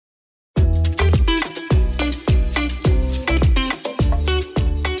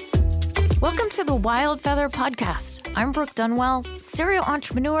to the Wild Feather Podcast. I'm Brooke Dunwell, serial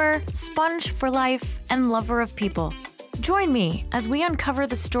entrepreneur, sponge for life, and lover of people. Join me as we uncover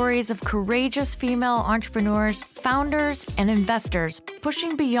the stories of courageous female entrepreneurs, founders, and investors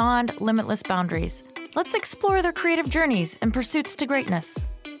pushing beyond limitless boundaries. Let's explore their creative journeys and pursuits to greatness.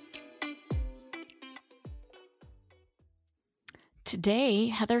 Today,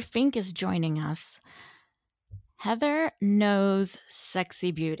 Heather Fink is joining us. Heather knows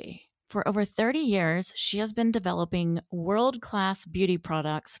sexy beauty. For over 30 years, she has been developing world-class beauty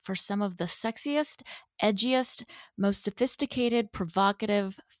products for some of the sexiest, edgiest, most sophisticated,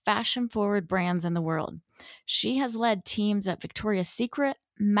 provocative, fashion-forward brands in the world. She has led teams at Victoria's Secret,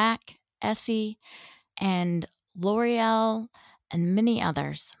 MAC, Essie, and L'Oreal, and many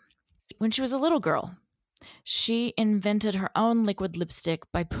others. When she was a little girl, she invented her own liquid lipstick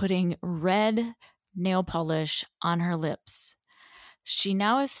by putting red nail polish on her lips. She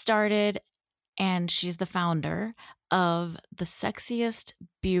now has started, and she's the founder of the Sexiest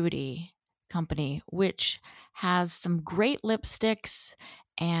Beauty company, which has some great lipsticks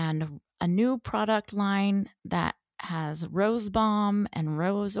and a new product line that has rose balm and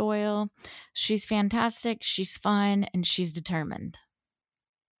rose oil. She's fantastic, she's fun, and she's determined.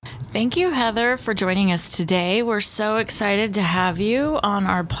 Thank you, Heather, for joining us today. We're so excited to have you on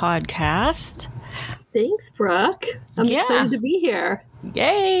our podcast. Thanks, Brooke. I'm excited to be here.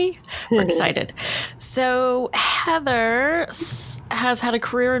 Yay! We're excited. So Heather has had a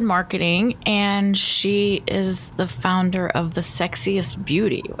career in marketing, and she is the founder of the Sexiest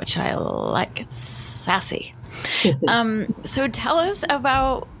Beauty, which I like. It's sassy. So tell us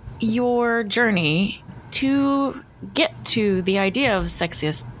about your journey to get to the idea of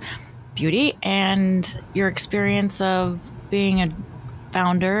Sexiest Beauty and your experience of being a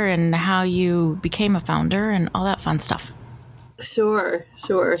founder and how you became a founder and all that fun stuff. Sure.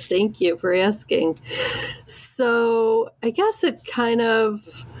 Thank you for asking. So I guess it kind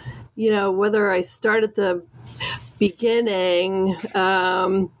of, whether I start at the beginning,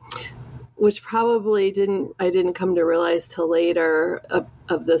 which probably I didn't come to realize till later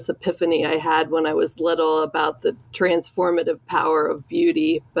of this epiphany I had when I was little about the transformative power of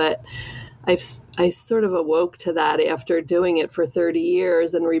beauty. But I sort of awoke to that after doing it for 30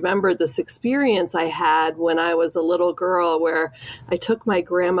 years and remembered this experience I had when I was a little girl where I took my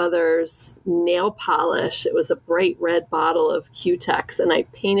grandmother's nail polish. It was a bright red bottle of Q-Tex, and I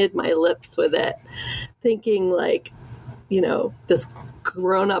painted my lips with it, thinking this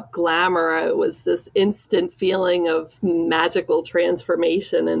grown-up glamour. It was this instant feeling of magical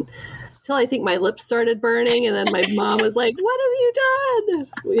transformation, and until I think my lips started burning, and then my mom was like, "What have you done?"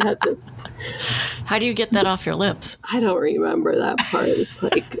 We had to. How do you get that off your lips? I don't remember that part. It's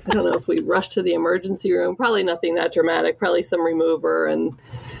like, I don't know if we rushed to the emergency room. Probably nothing that dramatic. Probably some remover and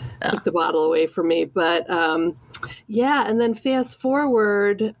took the bottle away from me. But and then fast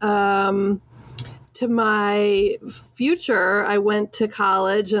forward to my future. I went to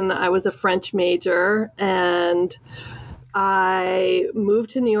college, and I was a French major, and I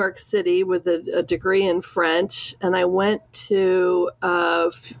moved to New York City with a degree in French, and I went to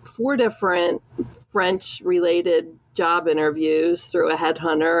 4 different French-related job interviews through a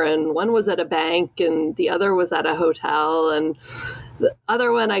headhunter, and one was at a bank, and the other was at a hotel, and the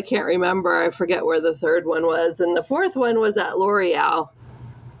other one I can't remember. I forget where the third one was, and the fourth one was at L'Oreal.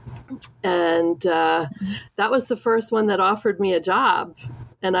 And that was the first one that offered me a job,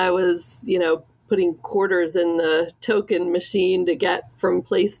 and I was, putting quarters in the token machine to get from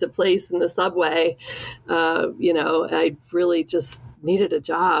place to place in the subway. I really just needed a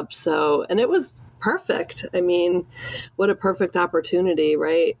job. So, and it was perfect. I mean, what a perfect opportunity,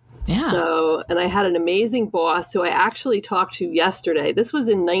 right? Yeah. So, and I had an amazing boss who I actually talked to yesterday. This was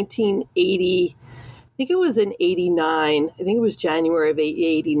in 1980. I think it was in 89. I think it was January of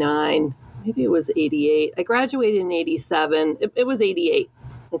 89. Maybe it was 88. I graduated in 87. It was 88.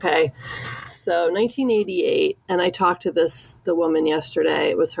 Okay. So 1988, and I talked to the woman yesterday.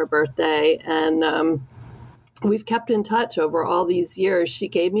 It was her birthday, and we've kept in touch over all these years. She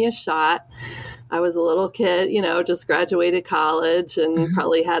gave me a shot. I was a little kid, just graduated college and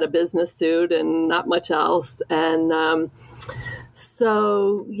probably had a business suit and not much else. And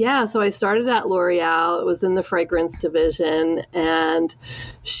so I started at L'Oreal. It was in the fragrance division, and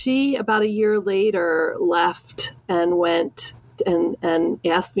she, about a year later, left and went and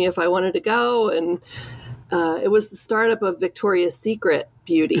asked me if I wanted to go. And it was the startup of Victoria's Secret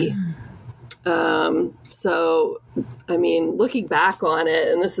Beauty. So, I mean, looking back on it,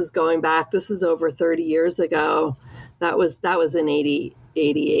 and this is over 30 years ago. That was in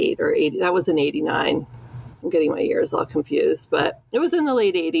 88 or 80. That was in 89. I'm getting my years all confused, but it was in the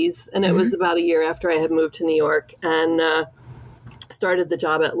late 80s, and it was about a year after I had moved to New York and started the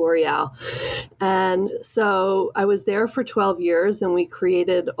job at L'Oreal. And so I was there for 12 years, and we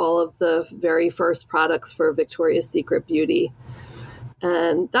created all of the very first products for Victoria's Secret Beauty.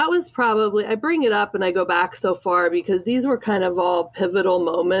 And that was probably, I bring it up and I go back so far because these were kind of all pivotal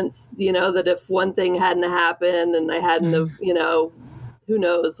moments, that if one thing hadn't happened and I hadn't have, who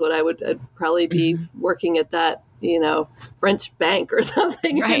knows what I'd probably be working at that, French bank or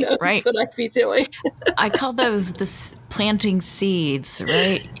something. Right, That's what I'd be doing. I call those planting seeds,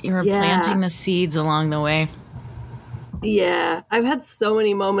 right? You were planting the seeds along the way. Yeah, I've had so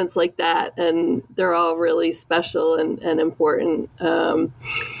many moments like that, and they're all really special and important.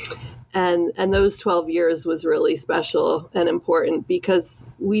 And those 12 years was really special and important because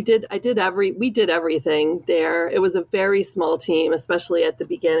we did everything there. It was a very small team, especially at the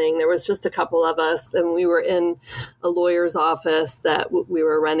beginning. There was just a couple of us, and we were in a lawyer's office that we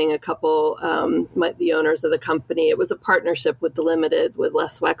were running a couple, the owners of the company. It was a partnership with the Limited, with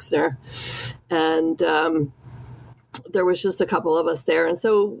Les Wexner. And there was just a couple of us there. And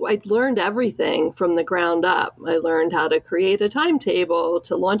so I learned everything from the ground up. I learned how to create a timetable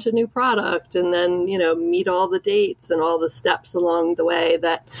to launch a new product and then, meet all the dates and all the steps along the way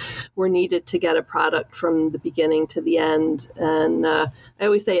that were needed to get a product from the beginning to the end. And I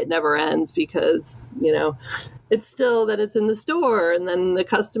always say it never ends because, it's still that it's in the store and then the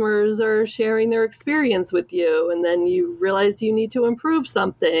customers are sharing their experience with you. And then you realize you need to improve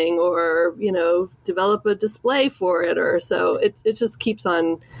something or, develop a display for it. Or so it just keeps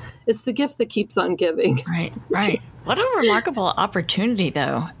on. It's the gift that keeps on giving. Right. What a remarkable opportunity,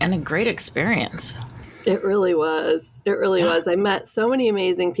 though, and a great experience. It really was. It really was. I met so many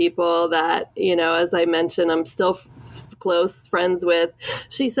amazing people that, as I mentioned, I'm still close friends with.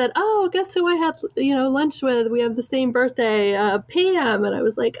 She said, "Oh, guess who I had, lunch with? We have the same birthday, Pam." And I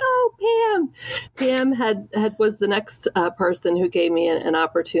was like, "Oh, Pam." Pam was the next person who gave me an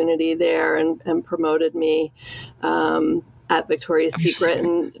opportunity there and promoted me at Victoria's Secret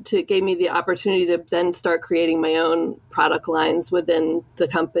and gave me the opportunity to then start creating my own product lines within the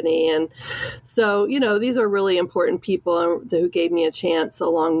company. And so, these are really important people who gave me a chance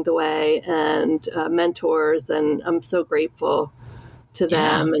along the way and mentors. And I'm so grateful to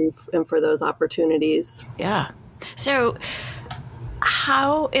them and for those opportunities. Yeah. So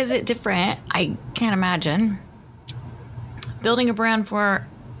how is it different? I can't imagine building a brand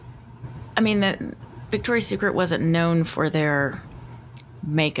Victoria's Secret wasn't known for their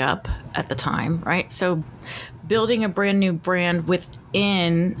makeup at the time, right? So building a brand new brand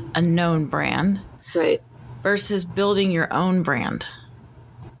within a known brand. Right. Versus building your own brand.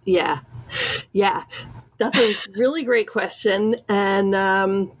 Yeah. That's a really great question. And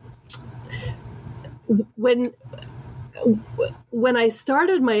when I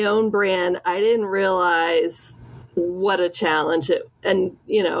started my own brand, I didn't realize what a challenge it. And,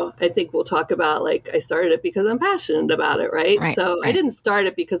 I think we'll talk about, I started it because I'm passionate about it, right? I didn't start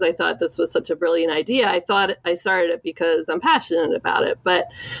it because I thought this was such a brilliant idea. I thought I started it because I'm passionate about it.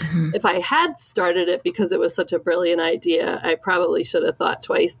 But if I had started it because it was such a brilliant idea, I probably should have thought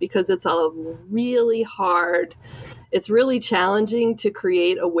twice because it's all really hard. It's really challenging to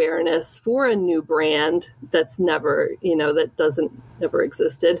create awareness for a new brand that's never, never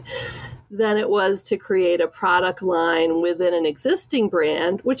existed, than it was to create a product line within an existing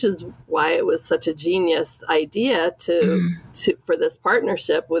brand, which is why it was such a genius idea for this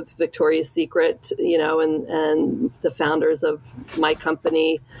partnership with Victoria's Secret, and the founders of my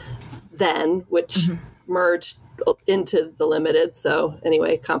company then, which merged into the Limited. So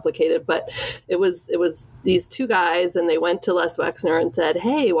anyway, complicated, but it was these two guys, and they went to Les Wexner and said,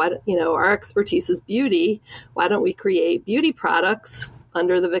 "Hey, our expertise is beauty. Why don't we create beauty products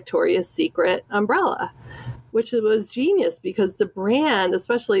under the Victoria's Secret umbrella?" Which was genius because the brand,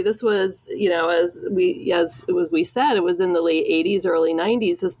 especially this was, as we said, it was in the late 80s, early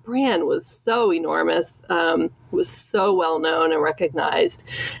 90s. This brand was so enormous, was so well known and recognized,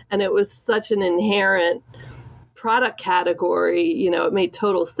 and it was such an inherent product category. It made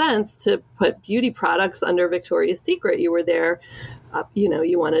total sense to put beauty products under Victoria's Secret. You were there.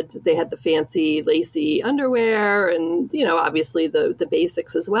 They had the fancy lacy underwear and, obviously the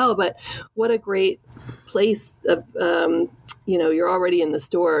basics as well. But what a great place of, you're already in the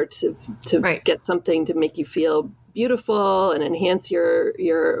store to get something to make you feel beautiful and enhance your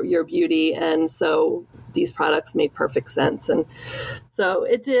beauty. And so these products made perfect sense. And so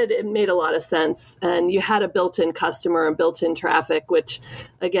it made a lot of sense. And you had a built-in customer and built-in traffic, which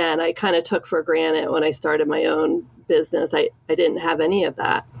again, I kind of took for granted when I started my own business. I didn't have any of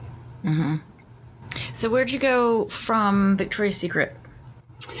that. Mm-hmm. So where'd you go from Victoria's Secret?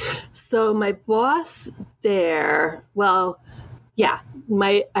 So my boss there, I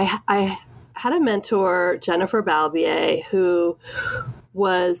had a mentor, Jennifer Balbier, who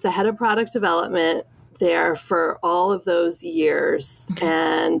was the head of product development there for all of those years. Okay.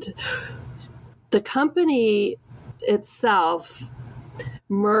 And the company itself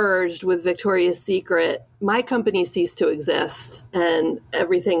merged with Victoria's Secret. My company ceased to exist and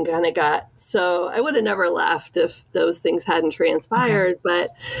everything kind of got, so I would have never left if those things hadn't transpired. Okay. But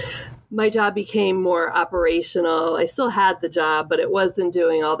my job became more operational. I still had the job, but it wasn't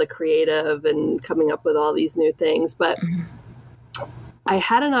doing all the creative and coming up with all these new things. But I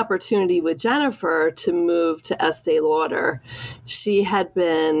had an opportunity with Jennifer to move to Estee Lauder. She had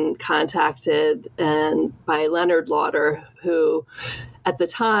been contacted by Leonard Lauder, who at the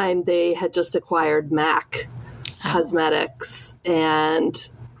time they had just acquired MAC Cosmetics, and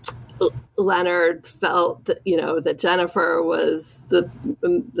Leonard felt that, that Jennifer was the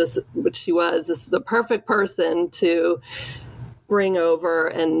perfect person to bring over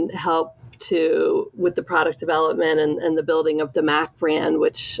and help with the product development and the building of the MAC brand,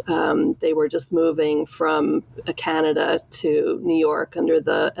 which they were just moving from Canada to New York under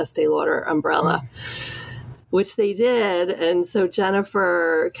the Estee Lauder umbrella, which they did. And so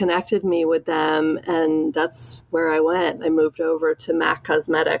Jennifer connected me with them, and that's where I went. I moved over to MAC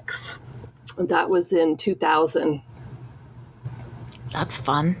Cosmetics. That was in 2000. That's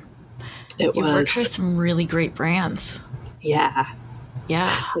fun. You've worked for some really great brands. Yeah.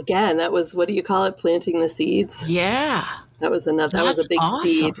 Yeah. Again, that was, what do you call it? Planting the seeds. Yeah. That was a big awesome.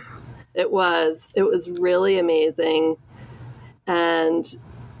 seed. It was really amazing. And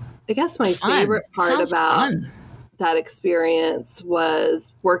I guess my favorite part about that experience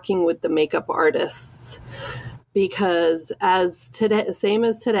was working with the makeup artists, because same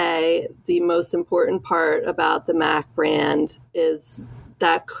as today, the most important part about the MAC brand is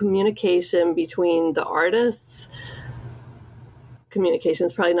that communication between the artists. Communication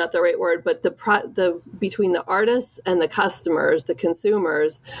is probably not the right word, but between the artists and the customers, the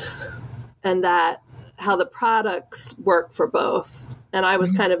consumers, and that how the products work for both. And I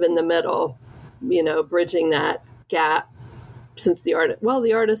was kind of in the middle, bridging that gap, since the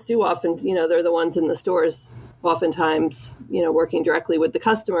artists do often, they're the ones in the stores oftentimes, working directly with the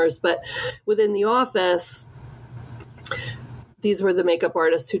customers, but within the office, these were the makeup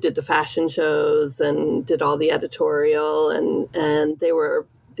artists who did the fashion shows and did all the editorial, and they were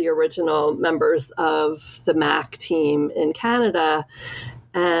the original members of the MAC team in Canada.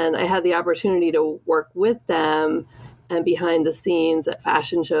 And I had the opportunity to work with them and behind the scenes at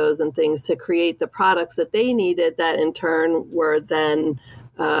fashion shows and things to create the products that they needed, that in turn were then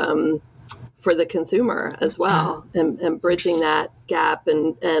for the consumer as well, and bridging that gap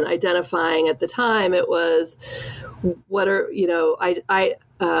and identifying. At the time, it was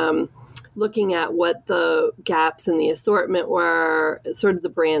looking at what the gaps in the assortment were, sort of the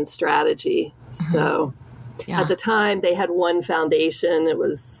brand strategy. So at the time, they had one foundation. It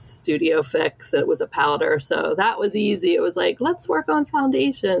was Studio Fix, and it was a powder. So that was easy. It was like, let's work on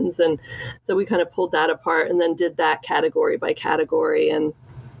foundations. And so we kind of pulled that apart and then did that category by category. And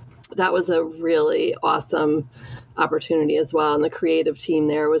that was a really awesome opportunity as well. And the creative team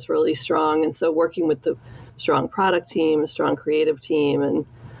there was really strong. And so working with the strong product team, a strong creative team, and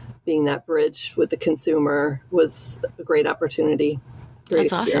being that bridge with the consumer was a great opportunity. Great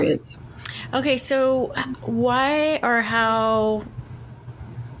That's experience. Awesome. Okay, so why or how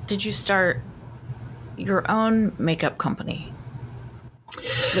did you start your own makeup company?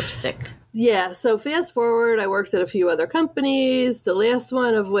 Lipstick. Yeah, so fast forward, I worked at a few other companies, the last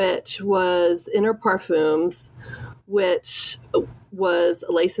one of which was Inner Parfums, which was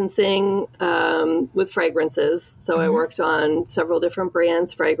licensing with fragrances. So I worked on several different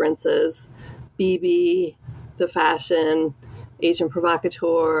brands' fragrances. BB, the fashion, Agent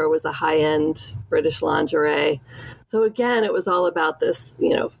Provocateur was a high-end British lingerie. So again, it was all about this,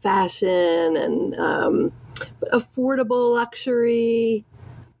 fashion and affordable luxury.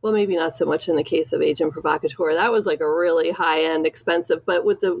 Well, maybe not so much in the case of Agent Provocateur. That was like a really high-end, expensive. But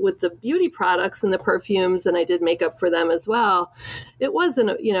with the beauty products and the perfumes, and I did makeup for them as well, it wasn't,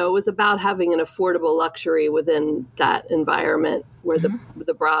 it was about having an affordable luxury within that environment where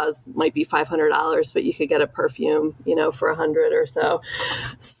the bras might be $500, but you could get a perfume, for $100 or so.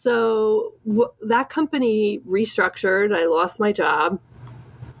 So that company restructured. I lost my job.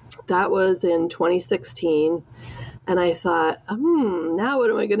 That was in 2016. And I thought, now what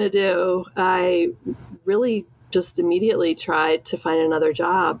am I going to do? I really just immediately tried to find another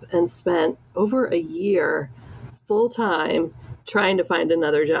job and spent over a year full-time trying to find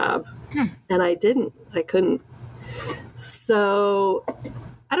another job. And I couldn't. So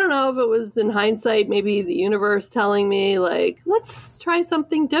I don't know if it was in hindsight, maybe the universe telling me like, let's try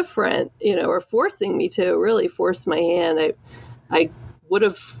something different, or forcing me to really force my hand. I would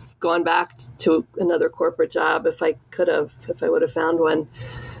have gone back to another corporate job if I would have found one.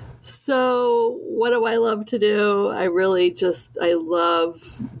 So what do I love to do? I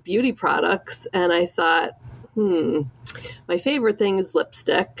love beauty products. And I thought, my favorite thing is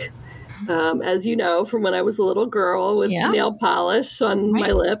lipstick. As you know, from when I was a little girl with nail polish on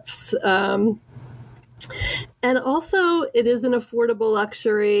my lips. And also it is an affordable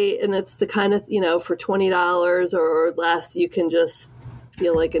luxury, and it's the kind of, for $20 or less, you can just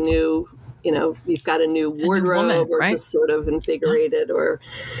feel like a new, you've got a new wardrobe, woman, or just sort of invigorated, or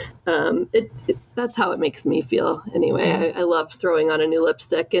that's how it makes me feel anyway. I love throwing on a new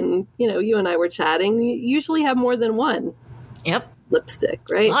lipstick, and, you and I were chatting, you usually have more than one. Yep. Lipstick,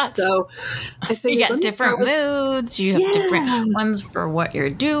 right? Lots. So I figured you got different moods. You have different ones for what you're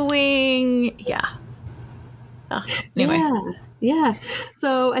doing. Yeah. Anyway. Yeah.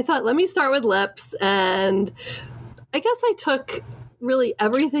 So I thought, let me start with lips. And I guess I took really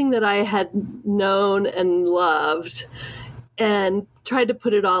everything that I had known and loved and tried to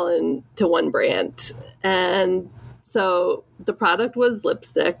put it all into one brand. And so the product was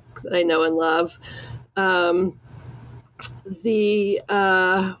lipstick that I know and love.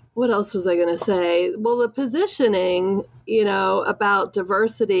 What else was I going to say? Well, the positioning, about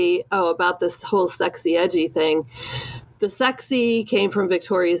diversity, about this whole sexy, edgy thing. The sexy came from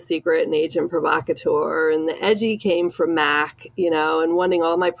Victoria's Secret and Agent Provocateur, and the edgy came from MAC, and wanting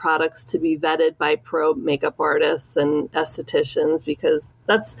all my products to be vetted by pro makeup artists and estheticians, because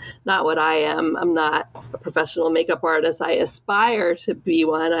that's not what I am. I'm not a professional makeup artist. I aspire to be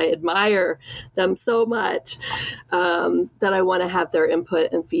one. I admire them so much that I want to have their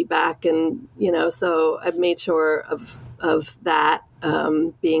input and feedback. And, so I've made sure of that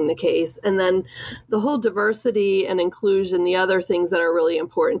being the case. And then the whole diversity and inclusion, the other things that are really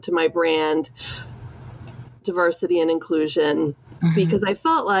important to my brand, diversity and inclusion, because I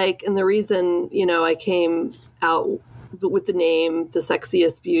felt like, and the reason, I came out with the name, The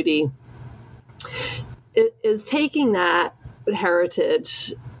Sexiest Beauty, is taking that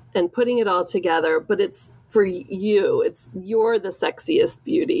heritage and putting it all together, but it's for you. You're the sexiest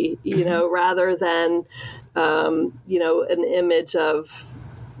beauty, rather than, an image of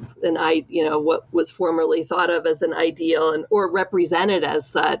what was formerly thought of as an ideal or represented as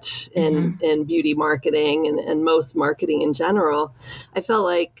such in beauty marketing and most marketing in general. I felt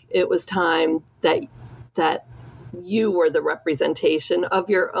like it was time that you were the representation of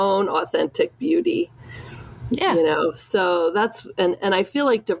your own authentic beauty. Yeah. So that's, and I feel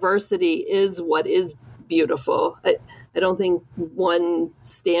like diversity is what is beautiful. I don't think one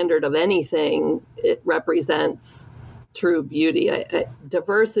standard of anything, it represents true beauty.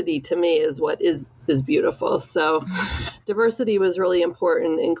 Diversity to me is what is beautiful. So diversity was really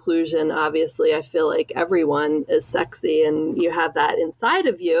important. Inclusion, obviously, I feel like everyone is sexy and you have that inside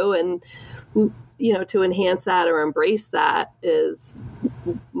of you. And, to enhance that or embrace that is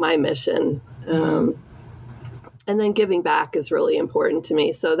my mission. And then giving back is really important to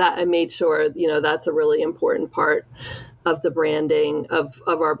me. So that I made sure, that's a really important part of the branding of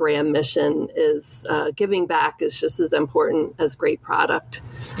our brand mission is giving back is just as important as great product.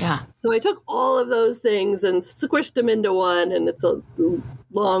 Yeah. So I took all of those things and squished them into one, and it's a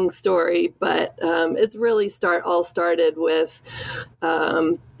long story, but it's really started with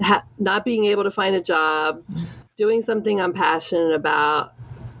not being able to find a job, doing something I'm passionate about,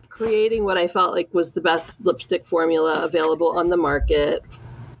 creating what I felt like was the best lipstick formula available on the market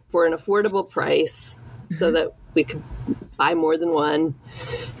for an affordable price so that we could buy more than one.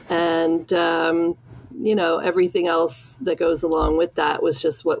 And, everything else that goes along with that was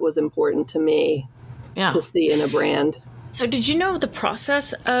just what was important to me to see in a brand. So did you know the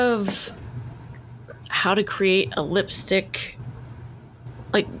process of how to create a lipstick?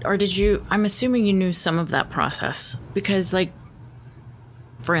 I'm assuming you knew some of that process because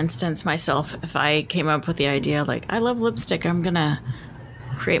for instance, myself, if I came up with the idea, I love lipstick, I'm going to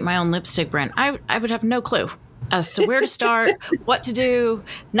create my own lipstick brand, I would have no clue as to where to start, what to do,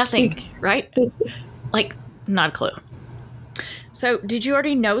 nothing, right? Not a clue. So did you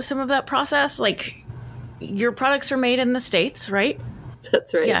already know some of that process? Your products are made in the States, right?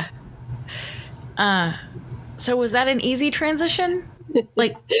 That's right. Yeah. So was that an easy transition?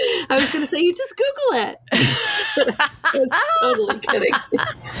 I was going to say, you just Google it. I was totally kidding.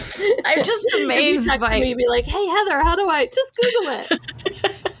 I'm just amazed by me, be like, hey, Heather, how do I just Google it?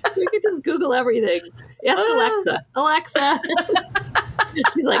 We could just Google everything. Ask Alexa. Alexa.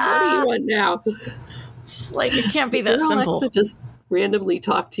 She's like, what do you want now? It's like, it can't be Does that your simple. Alexa just randomly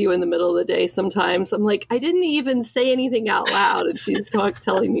talk to you in the middle of the day sometimes? I'm like, I didn't even say anything out loud, and she's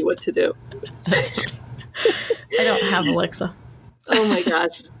telling me what to do. I don't have Alexa. Oh my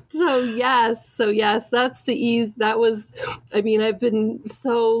gosh. So yes, that's the ease. That was, I mean, I've been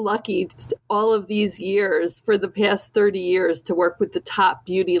so lucky all of these years, for the past 30 years, to work with the top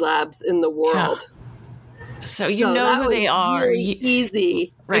beauty labs in the world. Yeah. So you know who they are. Really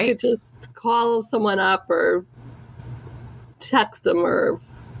easy. Right? I could just call someone up or text them or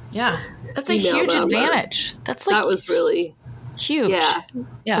that's a huge advantage. That's like, that was really huge.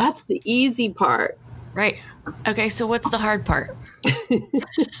 Yeah. That's the easy part. Right. Okay, so what's the hard part?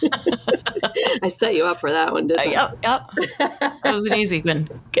 I set you up for that one, didn't I? Yep. That was an easy one.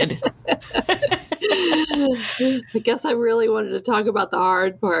 Good. I guess I really wanted to talk about the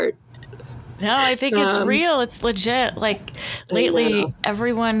hard part. No, I think it's real. It's legit. Like, lately,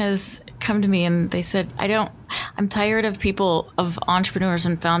 everyone has come to me and they said, I'm tired of entrepreneurs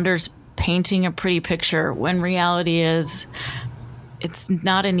and founders painting a pretty picture when reality is it's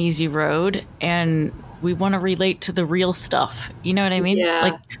not an easy road, and we want to relate to the real stuff. You know what I mean? Yeah.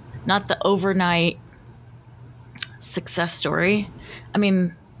 Like, not the overnight success story. I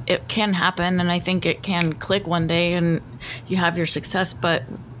mean, it can happen, and I think it can click one day and you have your success, but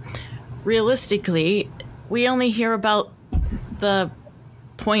realistically, we only hear about the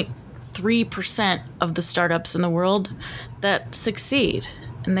 0.3% of the startups in the world that succeed,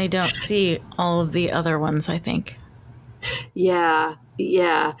 and they don't see all of the other ones, I think. Yeah.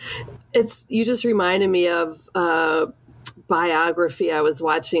 You just reminded me of a biography I was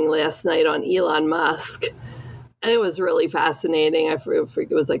watching last night on Elon Musk. It was really fascinating. I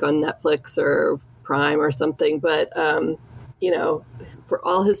forget it was like on Netflix or Prime or something, but for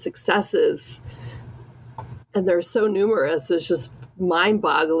all his successes, and they're so numerous, it's just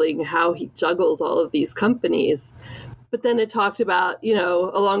mind-boggling how he juggles all of these companies. But then it talked about,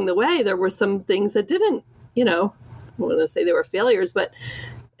 along the way, there were some things that didn't, I don't want to say they were failures, but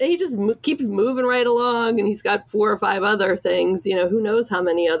he just keeps moving right along, and he's got 4 or 5 other things, who knows how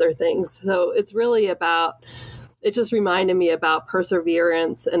many other things. So it's really it just reminded me about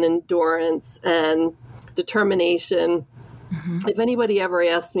perseverance and endurance and determination. Mm-hmm. If anybody ever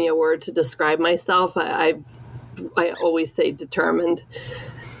asks me a word to describe myself, I always say determined.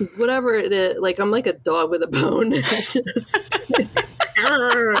 Whatever it is, like, I'm like a dog with a bone.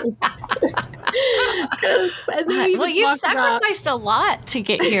 Well, you've sacrificed a lot to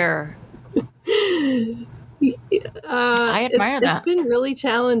get here. I admire that. It's been really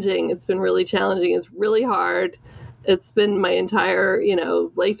challenging. It's really hard. It's been my entire,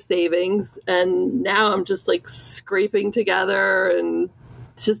 life savings. And now I'm just like scraping together and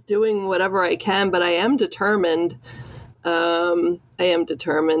just doing whatever I can. But I am determined. And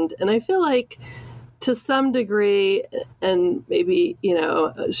I feel like, to some degree, and maybe,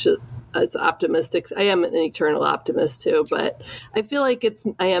 it's optimistic. I am an eternal optimist too, but I feel like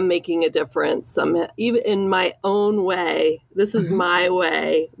I am making a difference. Even in my own way. This is my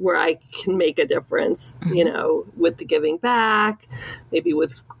way where I can make a difference, with the giving back, maybe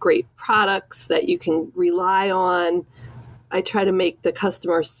with great products that you can rely on. I try to make the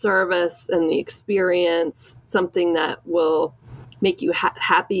customer service and the experience something that will make you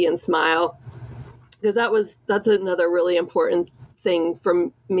happy and smile. Because that's another really important thing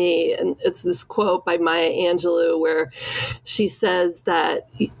for me. And it's this quote by Maya Angelou where she says that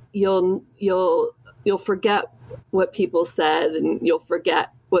you'll forget what people said and you'll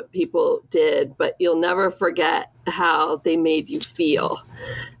forget what people did, but you'll never forget how they made you feel.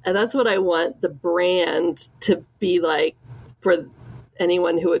 And that's what I want the brand to be like for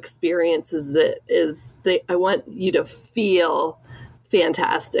anyone who experiences it. I want you to feel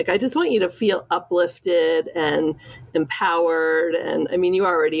fantastic. I just want you to feel uplifted and empowered. And I mean, you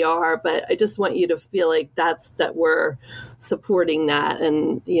already are, but I just want you to feel like that we're supporting that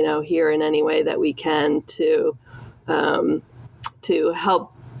and, here in any way that we can to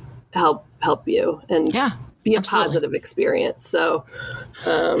help you and be a positive experience. So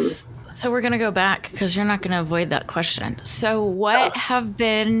we're going to go back because you're not going to avoid that question. So what have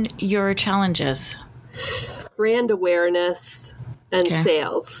been your challenges? Brand awareness and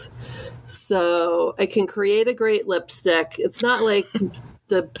sales. So I can create a great lipstick. It's not like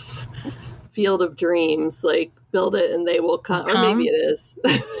the field of dreams, like build it and they will come. Or maybe it is.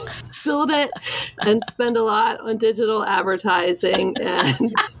 Build it and spend a lot on digital advertising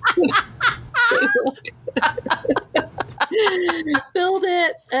and Build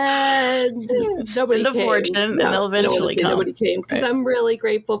it, and nobody Spend a came. fortune, and they'll eventually come. Nobody came, because Right. I'm really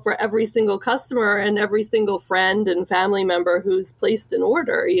grateful for every single customer and every single friend and family member who's placed an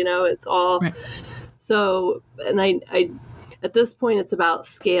order. It's all Right. so. And I at this point, it's about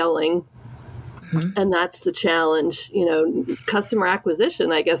scaling. And that's the challenge, customer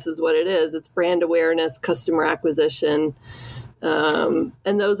acquisition, I guess, is what it is. It's brand awareness, customer acquisition. And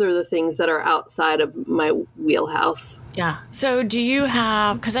those are the things that are outside of my wheelhouse. Yeah. So do you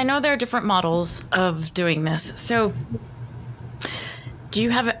have, because I know there are different models of doing this. So do you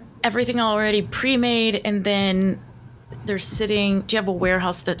have everything already pre-made and then they're sitting, do you have a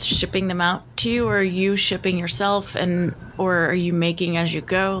warehouse that's shipping them out to you, or are you shipping yourself, or are you making as you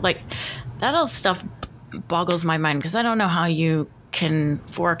go? Like, that all stuff boggles my mind, because I don't know how you can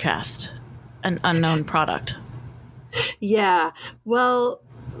forecast an unknown product. Yeah. Well,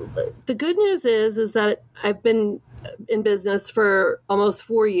 the good news is that I've been in business for almost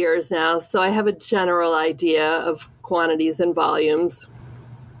 4 years now, so I have a general idea of quantities and volumes.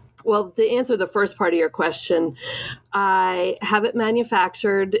 Well, to answer the first part of your question, I have it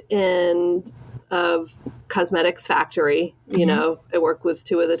manufactured in a cosmetics factory. I work with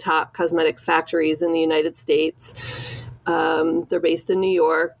 2 of the top cosmetics factories in the United States. They're based in New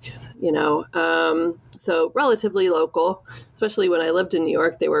York, so relatively local. Especially when I lived in New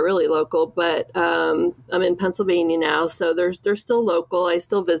York, they were really local. But I'm in Pennsylvania now, so they're still local. I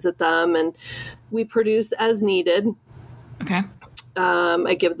still visit them, and we produce as needed. Okay.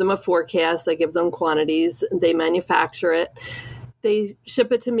 I give them a forecast. I give them quantities. They manufacture it. They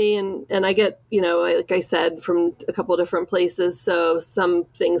ship it to me, and I get, like I said, from a couple different places. So some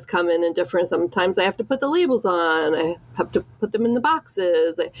things come in different. Sometimes I have to put the labels on. I have to put them in the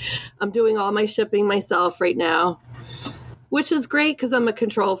boxes. I'm doing all my shipping myself right now, which is great because I'm a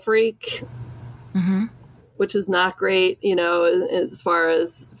control freak. Which is not great, as far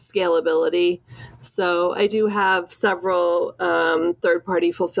as scalability. So I do have several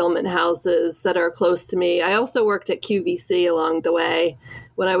third-party fulfillment houses that are close to me. I also worked at QVC along the way.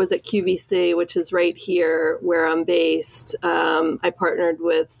 When I was at QVC, which is right here where I'm based, I partnered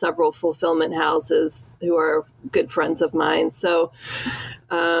with several fulfillment houses who are good friends of mine. So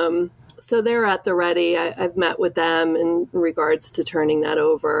they're at the ready. I've met with them in regards to turning that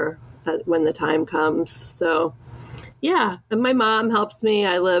over when the time comes. So, yeah. And my mom helps me.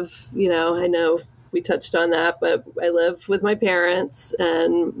 I live, I know we touched on that, but I live with my parents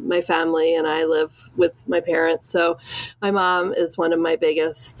and my family, and I live with my parents. So my mom is one of my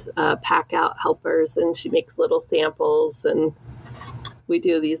biggest pack out helpers, and she makes little samples, and we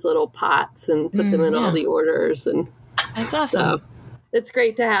do these little pots and put them in all the orders. And that's awesome. So it's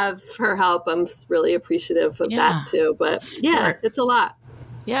great to have her help. I'm really appreciative of that too. But yeah, it's a lot.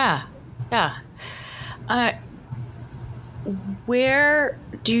 Yeah. Where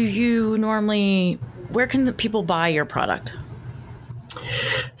do you normally, where can the people buy your product?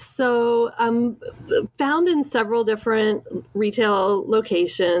 So I'm found in several different retail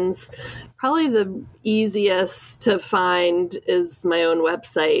locations. Probably the easiest to find is my own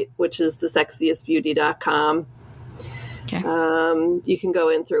website, which is thesexiestbeauty.com. Okay. You can go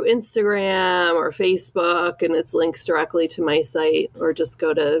in through Instagram or Facebook, and it's links directly to my site, or just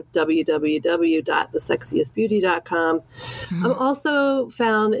go to www.thesexiestbeauty.com. I'm also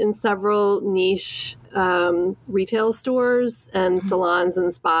found in several niche retail stores and salons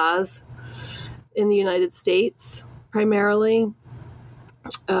and spas in the United States, primarily.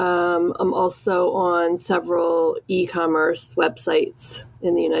 I'm also on several e-commerce websites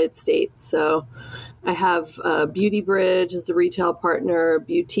in the United States. So I have Beauty Bridge as a retail partner,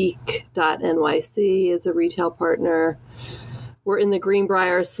 boutique.nyc as a retail partner. We're in the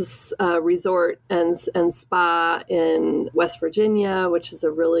Greenbrier Resort and Spa in West Virginia, which is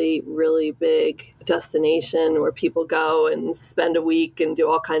a really, really big destination where people go and spend a week and do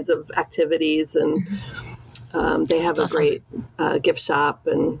all kinds of activities. And they have a great gift shop.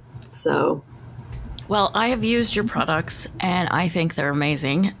 And so... Well, I have used your products, and I think they're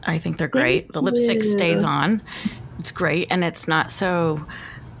amazing. I think they're great. The lipstick stays on. It's great, and it's not so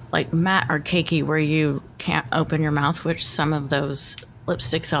like matte or cakey where you can't open your mouth, which some of those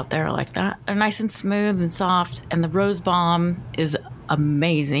lipsticks out there are like that. They're nice and smooth and soft, and the rose balm is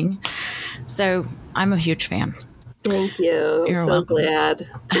amazing. So I'm a huge fan. Thank you. You're I'm so welcome. glad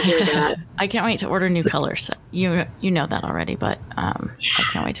to hear that. I can't wait to order new colors. You know that already, but I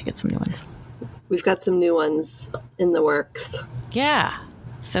can't wait to get some new ones. We've got some new ones in the works. Yeah.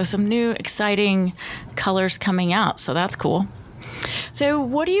 So some new exciting colors coming out. So that's cool. So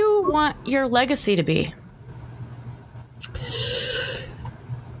what do you want your legacy to be?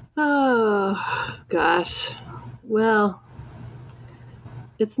 Oh, gosh. Well,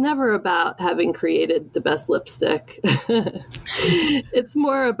 it's never about having created the best lipstick. It's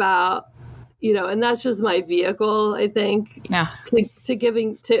more about, and that's just my vehicle, I think,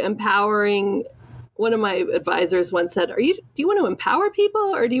 to empowering. One of my advisors once said, do you want to empower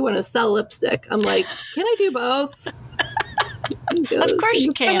people or do you want to sell lipstick? I'm like, can I do both? Of course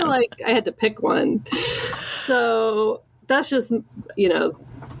you can. Kind of like I had to pick one. So that's just,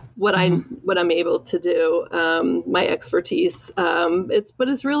 what I'm able to do, my expertise.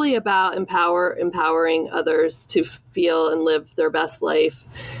 It's really about empowering others to feel and live their best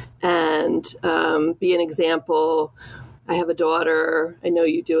life and be an example. I have a daughter. I know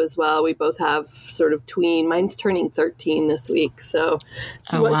you do as well. We both have sort of tween. Mine's turning 13 this week. So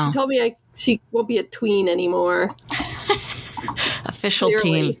she told me she won't be a tween anymore. Official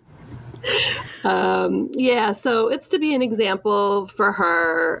teen. So it's to be an example for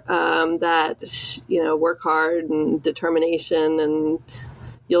her that, work hard and determination and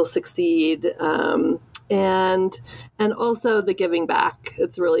you'll succeed. And also the giving back.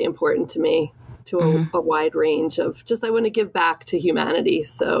 It's really important to me to a wide range of I want to give back to humanity.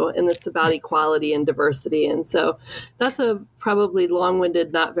 So, and it's about equality and diversity. And so that's a probably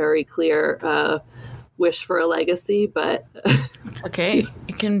long-winded, not very clear wish for a legacy, but it's okay.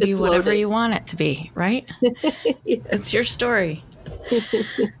 It can be whatever you want it to be, right? Yeah. It's your story.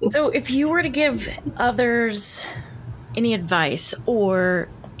 So if you were to give others any advice or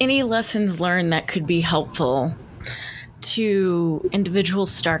any lessons learned that could be helpful to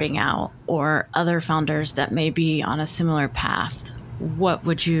individuals starting out or other founders that may be on a similar path, what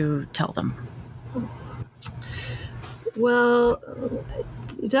would you tell them? Well,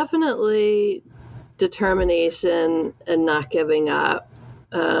 definitely determination and not giving up.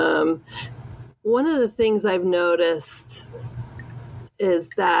 One of the things I've noticed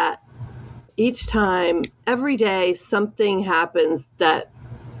is that each time, every day, something happens that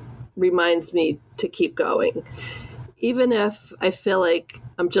reminds me to keep going. Even if I feel like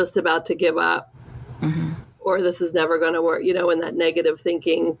I'm just about to give up or this is never going to work, when that negative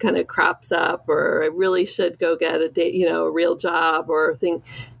thinking kind of crops up, or I really should go get a real job or think,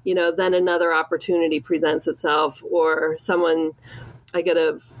 then another opportunity presents itself, or I get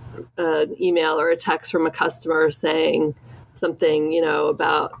an email or a text from a customer saying something,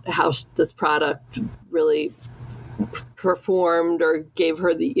 about how this product really performed or gave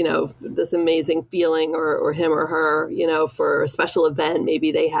her the, this amazing feeling, or him or her, for a special event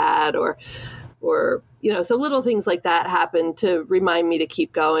maybe they had, or so little things like that happen to remind me to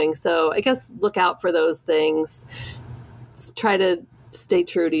keep going. So I guess look out for those things. Try to stay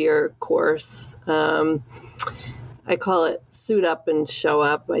true to your course. I call it suit up and show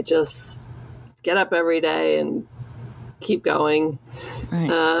up. I just get up every day and keep going. Right.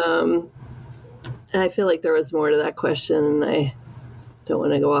 And I feel like there was more to that question, and I don't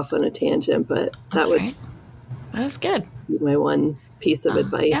want to go off on a tangent, but that was good. Be my one piece of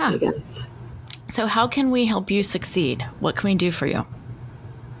advice, I guess. So how can we help you succeed? What can we do for you?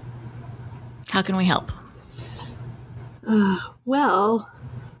 How can we help? Well,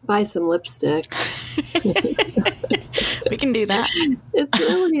 buy some lipstick. We can do that. It's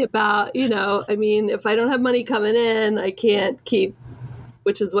really about, if I don't have money coming in, I can't keep,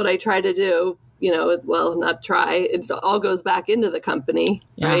 which is what I try to do, not try. It all goes back into the company,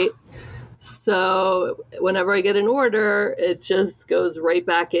 right? So whenever I get an order, it just goes right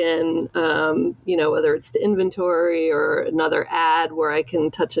back in, whether it's to inventory or another ad where I can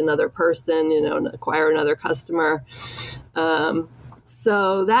touch another person, and acquire another customer.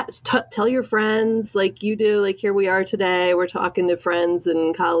 So that tell your friends like you do, like here we are today, we're talking to friends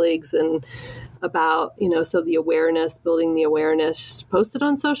and colleagues and about, so the awareness, building the awareness, post it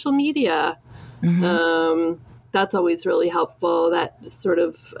on social media. That's always really helpful. That sort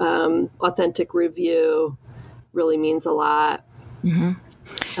of authentic review really means a lot. Do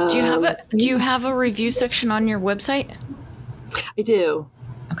you have a review section on your website? I do.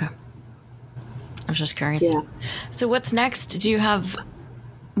 Okay. I was just curious. Yeah. So what's next? Do you have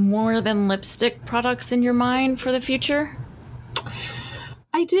more than lipstick products in your mind for the future?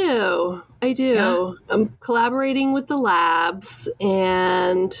 I do. Yeah. I'm collaborating with the labs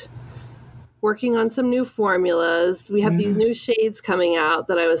and working on some new formulas. We have these new shades coming out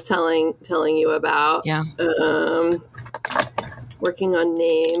that I was telling you about. Yeah. Working on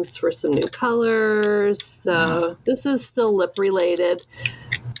names for some new colors. So this is still lip related.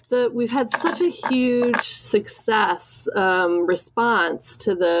 We've had such a huge success response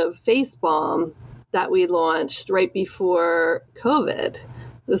to the face balm that we launched right before COVID.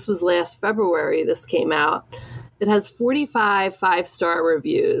 This was last February. This came out. It has 45 5-star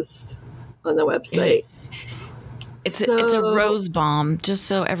reviews on the website. It's a rose balm, just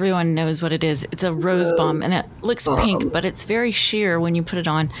so everyone knows what it is. It's a rose balm, and it looks pink, but it's very sheer when you put it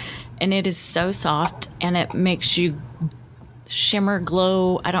on, and it is so soft, and it makes you shimmer,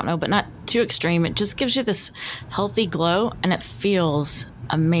 glow. I don't know, but not too extreme. It just gives you this healthy glow, and it feels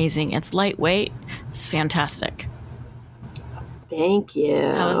amazing. It's lightweight. It's fantastic. Thank you.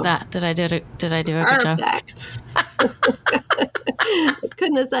 How was that? Did I do a good job? Perfect. I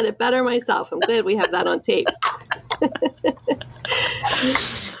couldn't have said it better myself. I'm glad we have that on tape.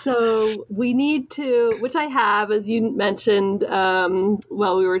 So we need to, which I have, as you mentioned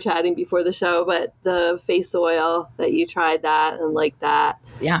while we were chatting before the show, but the face oil that you tried that and like that.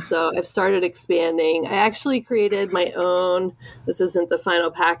 Yeah. So I've started expanding. I actually created my own, this isn't the final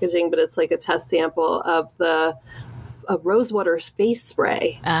packaging, but it's like a test sample of Rosewater's face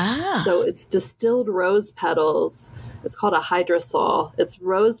spray. So it's distilled rose petals. It's called a hydrosol. It's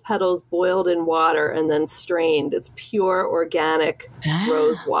rose petals boiled in water and then strained. It's pure organic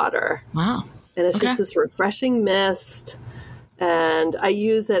rose water. Wow. And it's just this refreshing mist. And I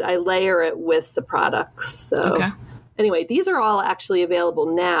layer it with the products. So anyway, these are all actually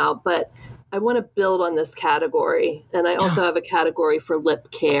available now, but I want to build on this category. And I also have a category for lip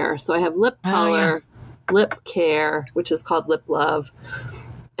care. So I have lip color, lip care, which is called Lip Love,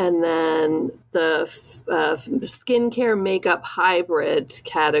 and then the skincare makeup hybrid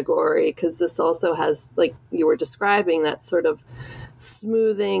category, because this also has, like you were describing, that sort of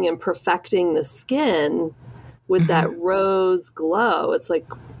smoothing and perfecting the skin with that rose glow. It's like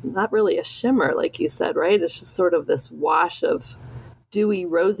not really a shimmer, like you said, right? It's just sort of this wash of dewy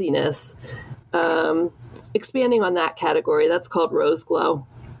rosiness. Expanding on that category, that's called Rose Glow.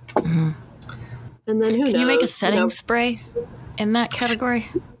 And then who knows? Can you make a setting spray in that category?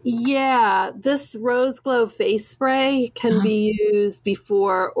 Yeah, this Rose Glow face spray can be used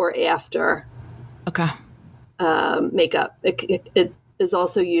before or after makeup. It is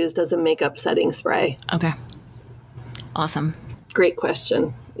also used as a makeup setting spray. Okay. Awesome. Great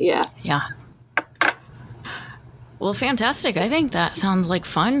question. Yeah. Yeah. Well, fantastic. I think that sounds like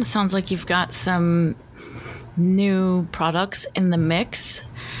fun. Sounds like you've got some new products in the mix.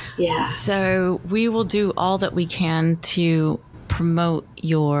 Yeah. So we will do all that we can to promote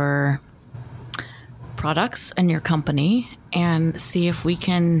your products and your company and see if we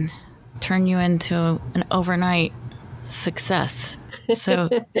can turn you into an overnight success. So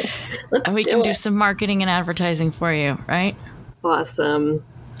we can do some marketing and advertising for you, right? Awesome.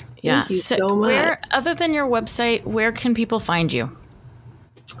 Yeah. Thank you so much. Other than your website, where can people find you?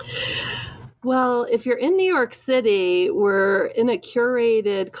 Well, if you're in New York City, we're in a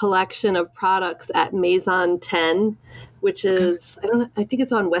curated collection of products at Maison 10, which is, I think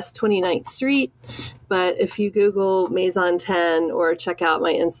it's on West 29th Street. But if you Google Maison 10 or check out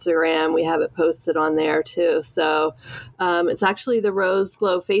my Instagram, we have it posted on there too. So it's actually the Rose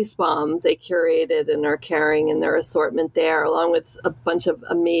Glow Face Balm they curated and are carrying in their assortment there, along with a bunch of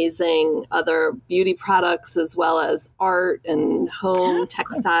amazing other beauty products, as well as art and home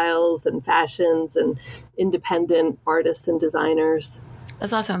textiles and fashions and independent artists and designers.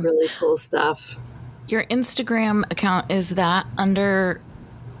 That's awesome. Really cool stuff. Your Instagram account, is that under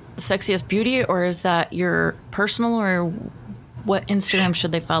Sexiest Beauty, or is that your personal, or what Instagram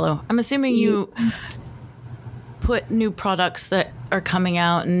should they follow? I'm assuming you put new products that are coming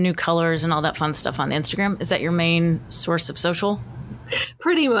out and new colors and all that fun stuff on the Instagram. Is that your main source of social?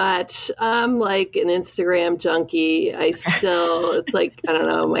 Pretty much. I'm like an Instagram junkie. It's like, I don't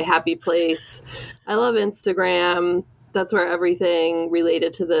know, my happy place. I love Instagram. That's where everything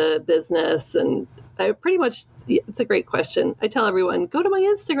related to the business, and I pretty much, it's a great question. I tell everyone, go to my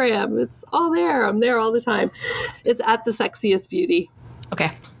Instagram. It's all there. I'm there all the time. It's at The Sexiest Beauty.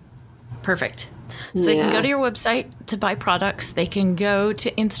 Okay. Perfect. So they can go to your website to buy products. They can go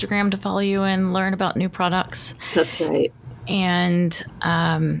to Instagram to follow you and learn about new products. That's right. And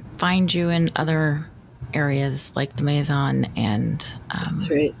find you in other areas like the Maison and that's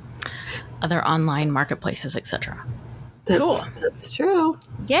right. Other online marketplaces, etc. Cool. That's true.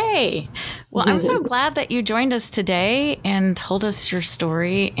 Yay. Well, I'm so glad that you joined us today and told us your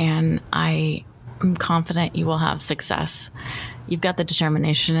story, and I am confident you will have success. You've got the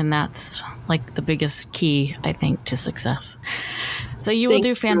determination, and that's like the biggest key, I think, to success. So you will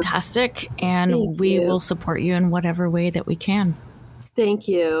do fantastic, and we will support you in whatever way that we can. Thank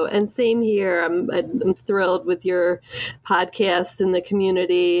you. And same here. I'm thrilled with your podcast and the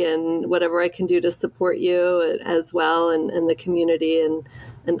community and whatever I can do to support you as well and the community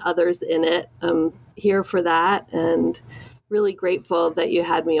and others in it. I'm here for that and really grateful that you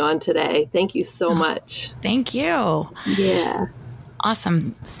had me on today. Thank you so much. Thank you. Yeah.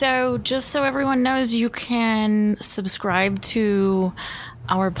 Awesome. So just so everyone knows, you can subscribe to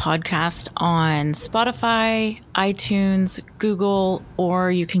our podcast on Spotify, iTunes, Google, or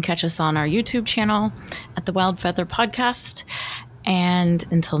you can catch us on our YouTube channel at the Wild Feather Podcast. And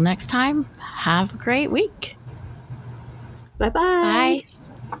until next time, have a great week. Bye-bye.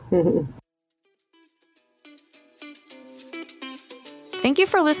 Bye. Thank you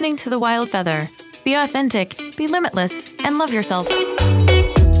for listening to The Wild Feather. Be authentic, be limitless, and love yourself.